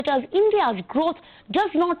as India's growth does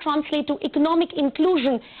not translate to economic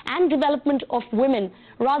inclusion and development of women.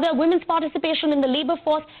 Rather, women's participation in the labor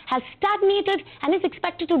force has stagnated and is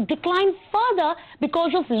expected to decline further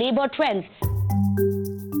because of labor trends.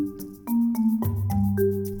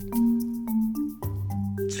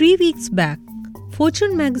 Three weeks back,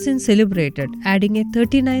 Fortune magazine celebrated adding a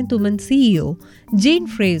 39th woman CEO, Jane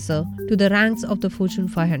Fraser, to the ranks of the Fortune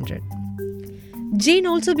 500. Jane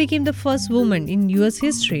also became the first woman in US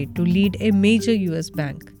history to lead a major US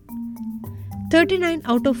bank. 39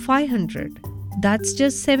 out of 500, that's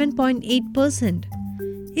just 7.8%.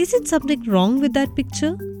 Is it something wrong with that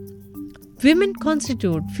picture? Women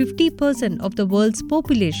constitute 50% of the world's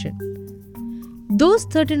population. Those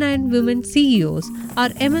 39 women CEOs are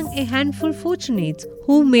among a handful fortunates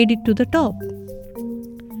who made it to the top.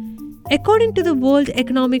 According to the World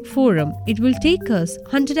Economic Forum, it will take us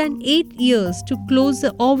 108 years to close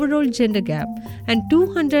the overall gender gap and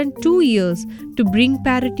 202 years to bring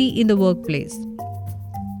parity in the workplace.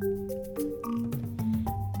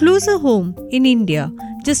 Closer home, in India,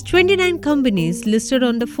 just 29 companies listed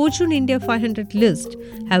on the Fortune India 500 list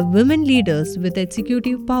have women leaders with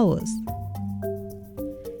executive powers.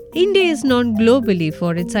 India is known globally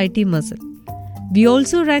for its IT muscle. We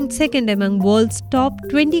also ranked second among world's top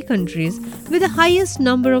 20 countries with the highest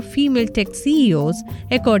number of female tech CEOs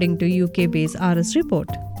according to UK-based RS report.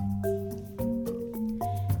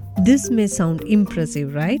 This may sound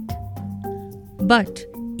impressive, right? But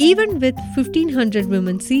even with 1500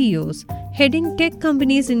 women CEOs heading tech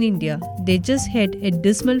companies in India, they just head a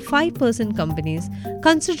dismal 5% companies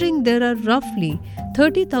considering there are roughly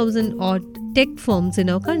 30,000 odd tech firms in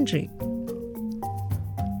our country.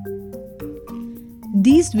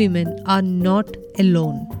 These women are not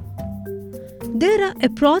alone. There are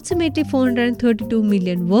approximately 432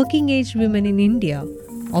 million working-age women in India,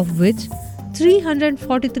 of which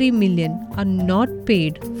 343 million are not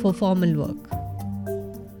paid for formal work.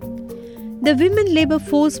 The women labor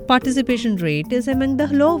force participation rate is among the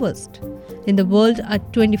lowest in the world at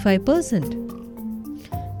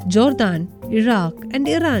 25%. Jordan, Iraq, and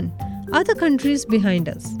Iran are the countries behind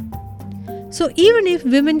us. So even if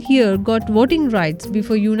women here got voting rights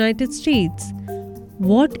before United States,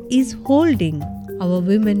 what is holding our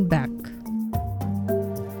women back?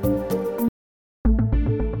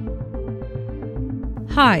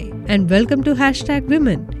 Hi and welcome to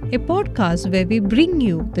 #Women, a podcast where we bring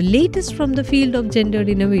you the latest from the field of gender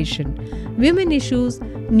innovation, women issues,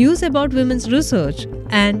 news about women's research,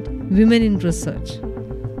 and women in research.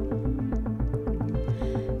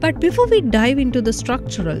 But before we dive into the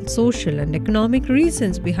structural, social, and economic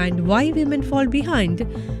reasons behind why women fall behind,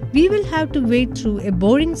 we will have to wade through a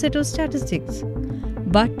boring set of statistics.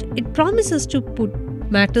 But it promises to put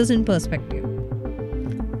matters in perspective.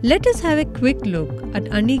 Let us have a quick look at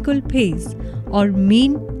unequal pays or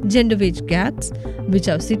mean gender wage gaps, which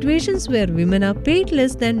are situations where women are paid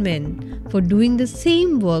less than men for doing the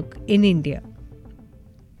same work in India.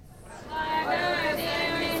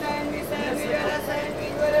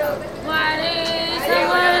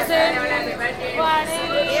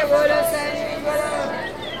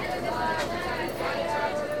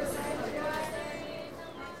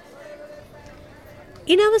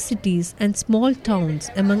 In our cities and small towns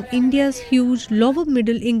among India's huge lower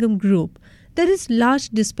middle income group, there is large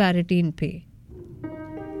disparity in pay.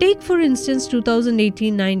 Take for instance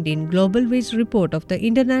 2018-19 Global Wage Report of the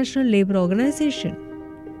International Labour Organization.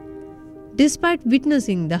 Despite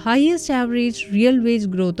witnessing the highest average real wage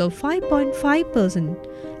growth of 5.5%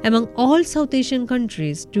 among all South Asian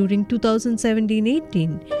countries during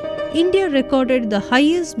 2017-18, India recorded the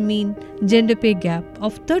highest mean gender pay gap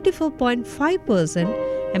of 34.5%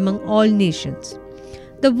 among all nations.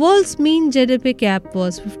 The world's mean gender pay gap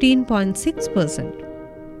was 15.6%.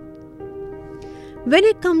 When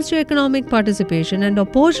it comes to economic participation and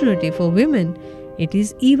opportunity for women, it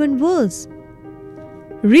is even worse.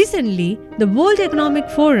 Recently, the World Economic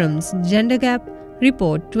Forum's Gender Gap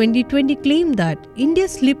Report 2020 claimed that India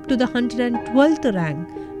slipped to the 112th rank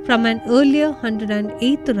from an earlier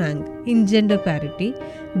 108th rank in gender parity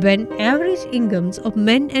when average incomes of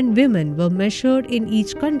men and women were measured in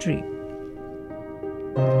each country.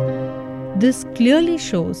 This clearly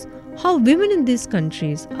shows how women in these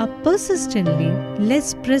countries are persistently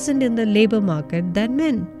less present in the labor market than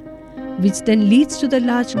men, which then leads to the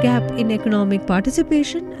large gap in economic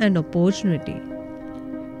participation and opportunity.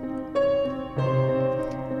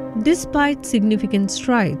 Despite significant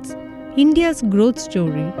strides, India's growth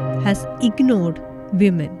story has ignored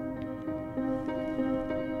women.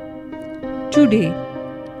 Today,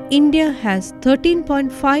 India has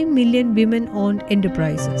 13.5 million women-owned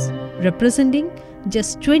enterprises, representing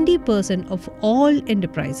just 20% of all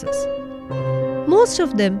enterprises. Most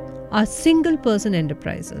of them are single-person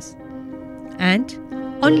enterprises. And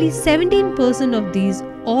only 17% of these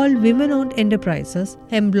all women-owned enterprises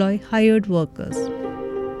employ hired workers.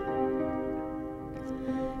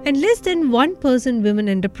 And less than 1% women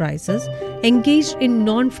enterprises engaged in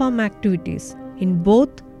non-farm activities in both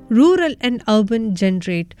rural and urban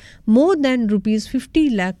generate more than rupees 50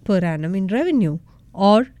 lakh per annum in revenue,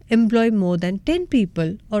 or employ more than 10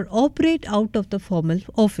 people, or operate out of the formal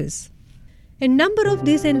office. A number of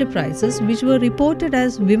these enterprises, which were reported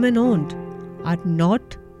as women-owned, are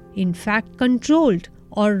not, in fact, controlled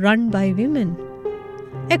or run by women.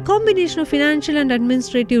 A combination of financial and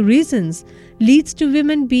administrative reasons leads to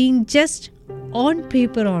women being just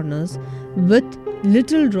on-paper owners with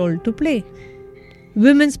little role to play.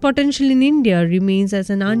 Women's potential in India remains as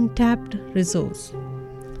an untapped resource.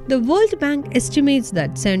 The World Bank estimates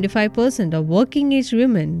that 75% of working age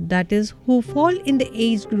women, that is, who fall in the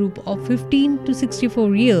age group of 15 to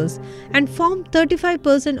 64 years and form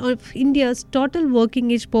 35% of India's total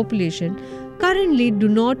working age population, currently do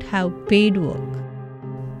not have paid work.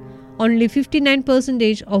 Only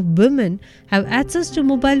 59% of women have access to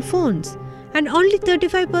mobile phones, and only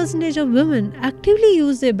 35% of women actively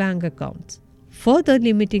use their bank accounts, further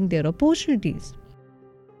limiting their opportunities.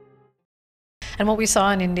 And what we saw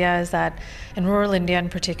in India is that in rural India in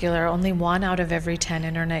particular, only 1 out of every 10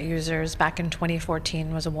 internet users back in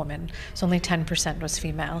 2014 was a woman. So only 10% was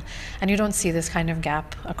female. And you don't see this kind of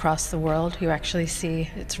gap across the world. You actually see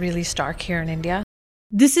it's really stark here in India.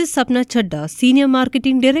 This is Sapna Chadda, Senior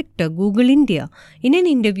Marketing Director, Google India, in an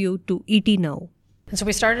interview to ET Now. And so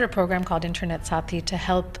we started a program called Internet Sathi to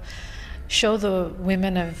help show the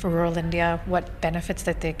women of rural India what benefits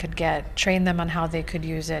that they could get, train them on how they could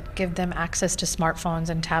use it, give them access to smartphones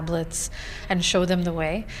and tablets, and show them the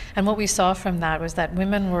way. And what we saw from that was that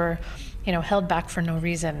women were held back for no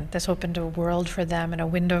reason. This opened a world for them and a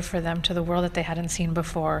window for them to the world that they hadn't seen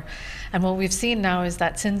before. And what we've seen now is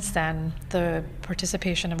that since then, the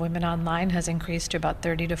participation of women online has increased to about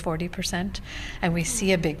 30 to 40%, and we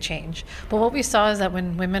see a big change. But what we saw is that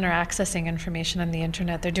when women are accessing information on the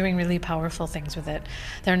internet, they're doing really powerful things with it.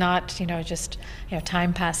 They're not, just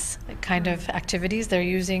time pass kind of activities. They're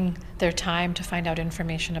using their time to find out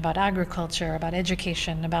information about agriculture, about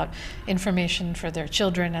education, about information for their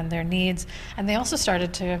children and their needs. And they also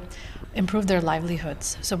started to improve their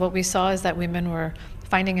livelihoods. So what we saw is that women were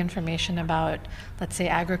finding information about, let's say,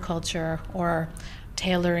 agriculture or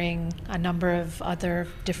tailoring, a number of other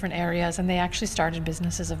different areas, and they actually started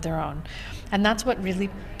businesses of their own. And that's what really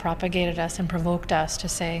propagated us and provoked us to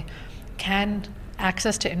say, can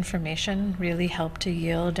access to information really help to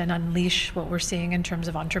yield and unleash what we're seeing in terms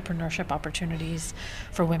of entrepreneurship opportunities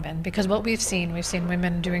for women? Because what we've seen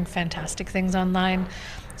women doing fantastic things online,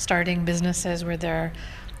 starting businesses where they're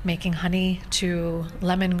making honey to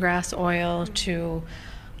lemongrass oil to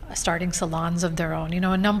starting salons of their own,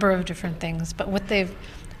 a number of different things. But what they've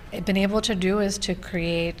been able to do is to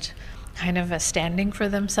create kind of a standing for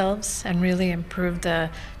themselves and really improve the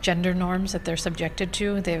gender norms that they're subjected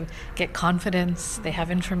to. They get confidence, they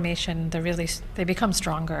have information, they become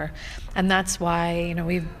stronger. And that's why,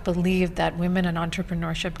 we believe that women in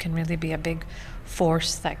entrepreneurship can really be a big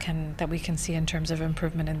force that we can see in terms of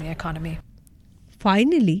improvement in the economy.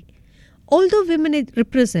 Finally, although women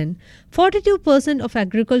represent 42% of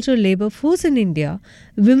agricultural labor force in India,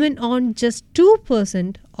 women own just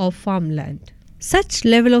 2% of farmland. Such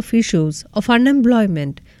level of issues of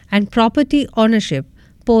unemployment and property ownership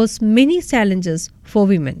pose many challenges for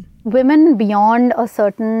women. Women beyond a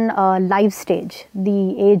certain life stage,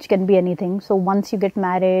 the age can be anything. So once you get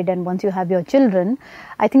married and once you have your children,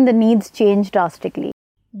 I think the needs change drastically.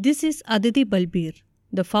 This is Aditi Balbir,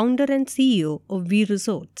 the founder and CEO of We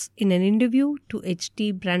Resorts, in an interview to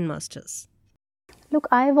HT Brandmasters. Look,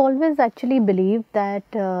 I've always actually believed that,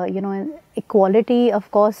 equality, of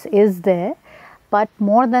course, is there. But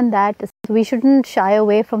more than that, we shouldn't shy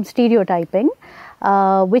away from stereotyping,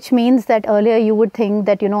 which means that earlier you would think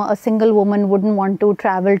that, a single woman wouldn't want to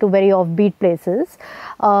travel to very offbeat places,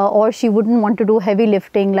 or she wouldn't want to do heavy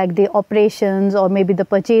lifting like the operations or maybe the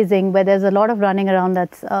purchasing, where there's a lot of running around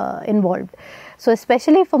that's involved. So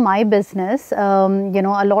especially for my business, a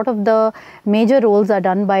lot of the major roles are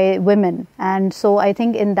done by women. And so I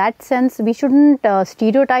think in that sense, we shouldn't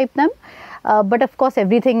stereotype them. But of course,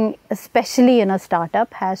 everything, especially in a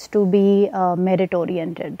startup, has to be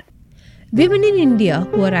merit-oriented. Women in India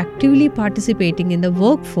who are actively participating in the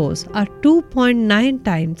workforce are 2.9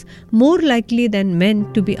 times more likely than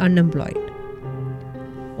men to be unemployed.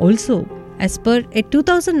 Also, As per a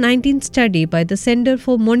 2019 study by the Center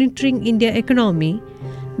for Monitoring India Economy,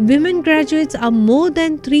 women graduates are more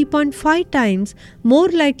than 3.5 times more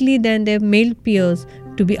likely than their male peers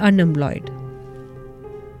to be unemployed.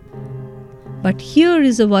 But here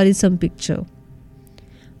is a worrisome picture.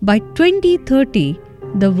 By 2030,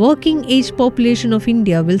 the working age population of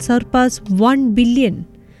India will surpass 1 billion.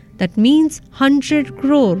 That means 100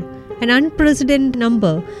 crore, an unprecedented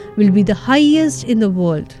number, will be the highest in the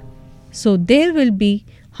world. So there will be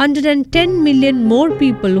 110 million more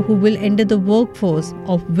people who will enter the workforce,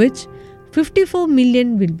 of which 54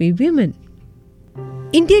 million will be women.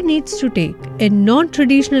 India needs to take a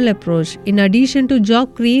non-traditional approach in addition to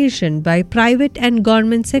job creation by private and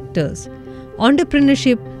government sectors.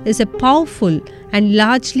 Entrepreneurship is a powerful and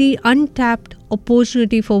largely untapped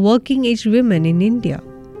opportunity for working age women in India.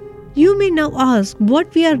 You may now ask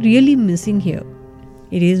what we are really missing here.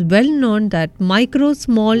 It is well known that micro,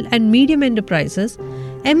 small and medium enterprises,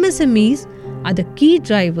 MSMEs, are the key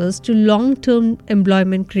drivers to long-term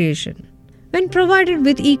employment creation. When provided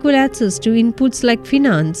with equal access to inputs like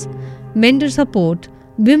finance, mentor support,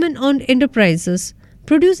 women-owned enterprises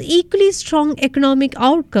produce equally strong economic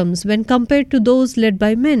outcomes when compared to those led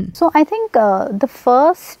by men. So I think the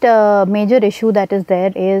first major issue that is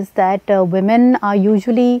there is that women are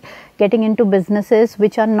usually getting into businesses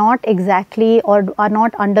which are not exactly or are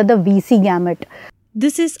not under the VC gamut.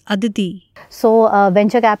 This is Aditi. So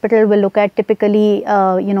venture capital will look at typically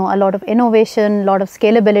a lot of innovation, a lot of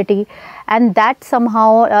scalability, and that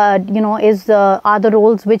somehow are the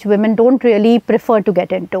roles which women don't really prefer to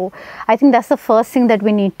get into. I think that's the first thing that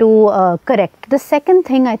we need to correct. The second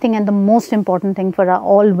thing, I think, and the most important thing for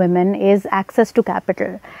all women is access to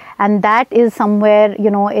capital, and that is somewhere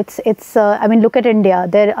it's look at India.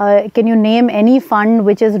 Can you name any fund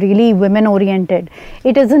which is really women oriented?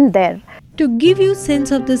 It isn't there. To give you sense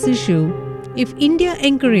of this issue, if India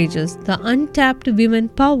encourages the untapped women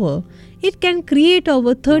power, it can create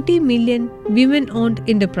over 30 million women-owned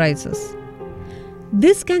enterprises.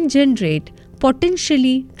 This can generate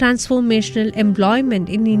potentially transformational employment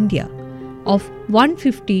in India of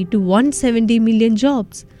 150 to 170 million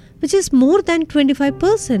jobs, which is more than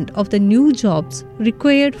 25% of the new jobs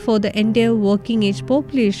required for the entire working age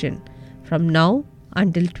population from now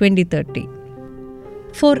until 2030.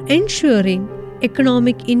 For ensuring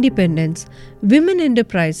economic independence, women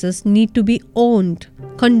enterprises need to be owned,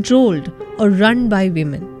 controlled, or run by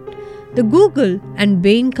women. The Google and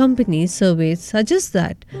Bain company surveys suggest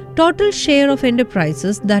that total share of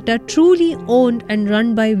enterprises that are truly owned and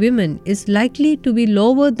run by women is likely to be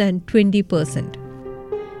lower than 20%.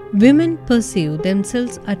 Women perceive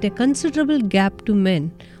themselves at a considerable gap to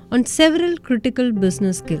men on several critical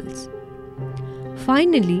business skills.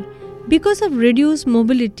 Finally, because of reduced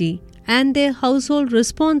mobility and their household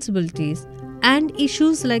responsibilities and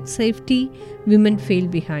issues like safety, women fail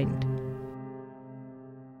behind.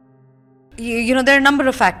 There are a number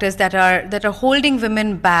of factors that are holding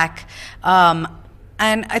women back, and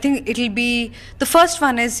I think it'll be the first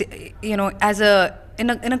one is in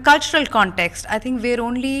a cultural context. I think we're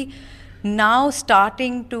only now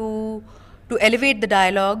starting to elevate the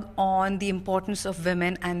dialogue on the importance of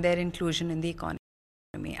women and their inclusion in the economy.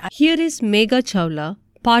 Here is Megha Chawla,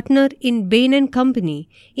 partner in Bain & Company,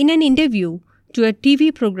 in an interview to a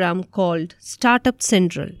TV program called Startup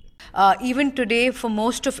Central. Even today, for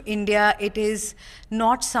most of India, it is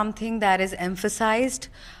not something that is emphasized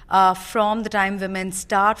from the time women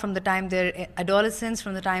start, from the time they're adolescents,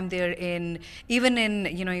 from the time they're even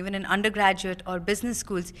in undergraduate or business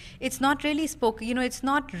schools. It's not really spoken. It's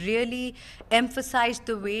not really emphasized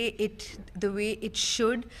the way it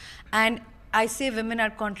should. And I say women are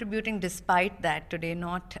contributing despite that today,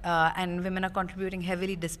 and women are contributing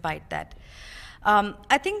heavily despite that.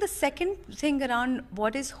 I think the second thing around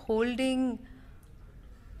what is holding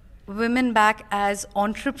women back as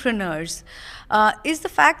entrepreneurs is the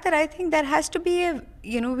fact that I think there has to be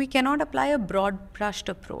we cannot apply a broad brushed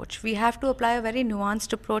approach. We have to apply a very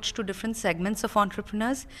nuanced approach to different segments of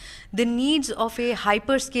entrepreneurs. The needs of a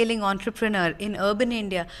hyper-scaling entrepreneur in urban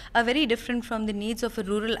India are very different from the needs of a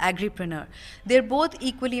rural agripreneur. They're both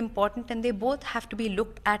equally important and they both have to be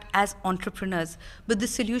looked at as entrepreneurs, but the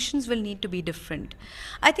solutions will need to be different.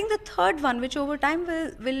 I think the third one, which over time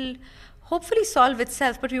will hopefully solve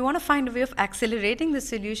itself, but we want to find a way of accelerating the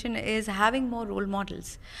solution is having more role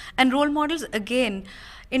models. And role models, again,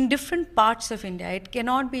 in different parts of India. It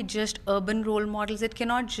cannot be just urban role models. It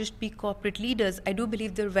cannot just be corporate leaders. I do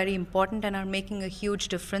believe they're very important and are making a huge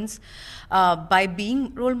difference by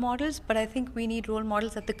being role models, but I think we need role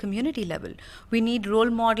models at the community level. We need role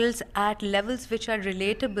models at levels which are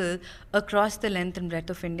relatable across the length and breadth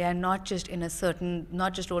of India, and not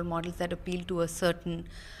just role models that appeal to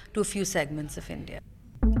a few segments of India.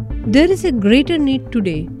 There is a greater need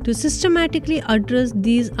today to systematically address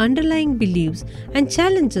these underlying beliefs and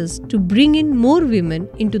challenges to bring in more women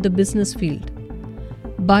into the business field.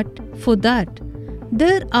 But for that,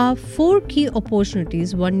 there are 4 key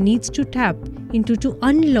opportunities one needs to tap into to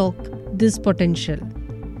unlock this potential.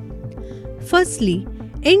 Firstly,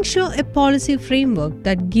 ensure a policy framework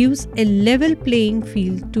that gives a level playing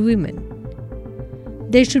field to women.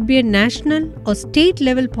 There should be a national or state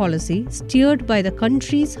level policy steered by the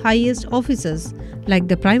country's highest officers like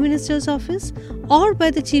the Prime Minister's office or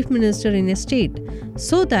by the Chief Minister in a state,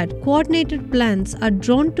 so that coordinated plans are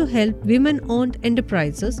drawn to help women-owned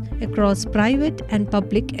enterprises across private and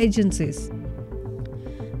public agencies.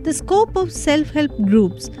 The scope of self-help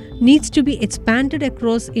groups needs to be expanded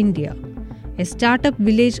across India. A startup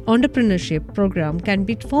village entrepreneurship program can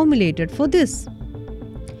be formulated for this.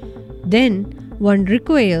 Then, one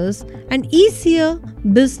requires an easier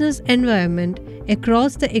business environment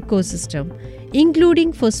across the ecosystem,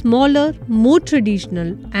 including for smaller, more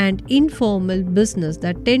traditional and informal business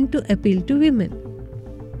that tend to appeal to women.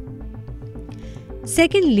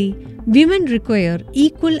 Secondly, women require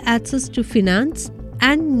equal access to finance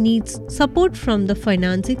and needs support from the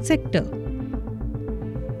financing sector.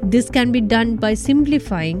 This can be done by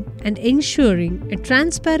simplifying and ensuring a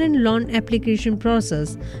transparent loan application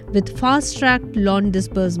process with fast-tracked loan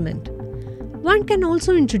disbursement. One can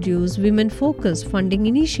also introduce women-focused funding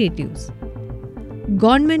initiatives.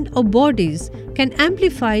 Government or bodies can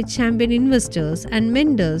amplify champion investors and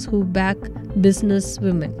mentors who back business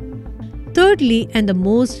women. Thirdly, and the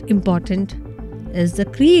most important, is the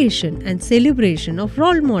creation and celebration of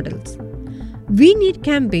role models. We need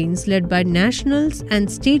campaigns led by nationals and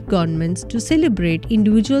state governments to celebrate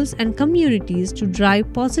individuals and communities to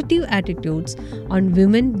drive positive attitudes on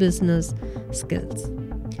women business skills.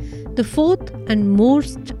 The fourth and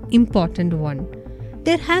most important one,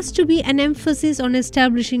 there has to be an emphasis on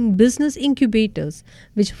establishing business incubators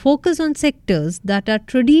which focus on sectors that are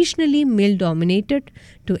traditionally male-dominated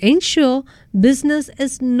to ensure business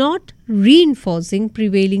is not reinforcing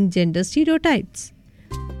prevailing gender stereotypes.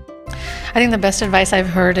 I think the best advice I've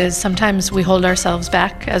heard is sometimes we hold ourselves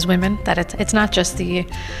back as women, that it's not just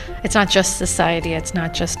society, it's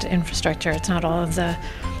not just infrastructure, it's not all of the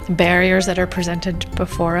barriers that are presented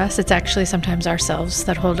before us. It's actually sometimes ourselves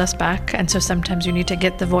that hold us back, and so sometimes you need to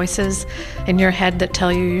get the voices in your head that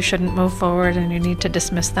tell you shouldn't move forward and you need to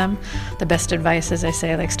dismiss them. The best advice is, I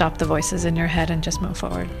say, stop the voices in your head and just move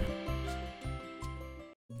forward.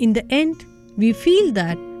 In the end, we feel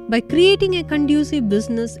that by creating a conducive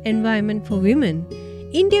business environment for women,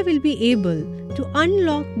 India will be able to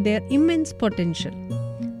unlock their immense potential.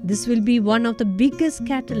 This will be one of the biggest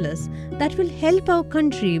catalysts that will help our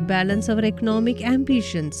country balance our economic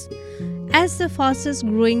ambitions as the fastest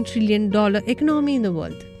growing trillion-dollar economy in the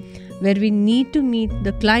world, where we need to meet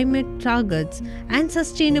the climate targets and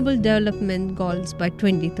sustainable development goals by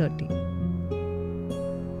 2030.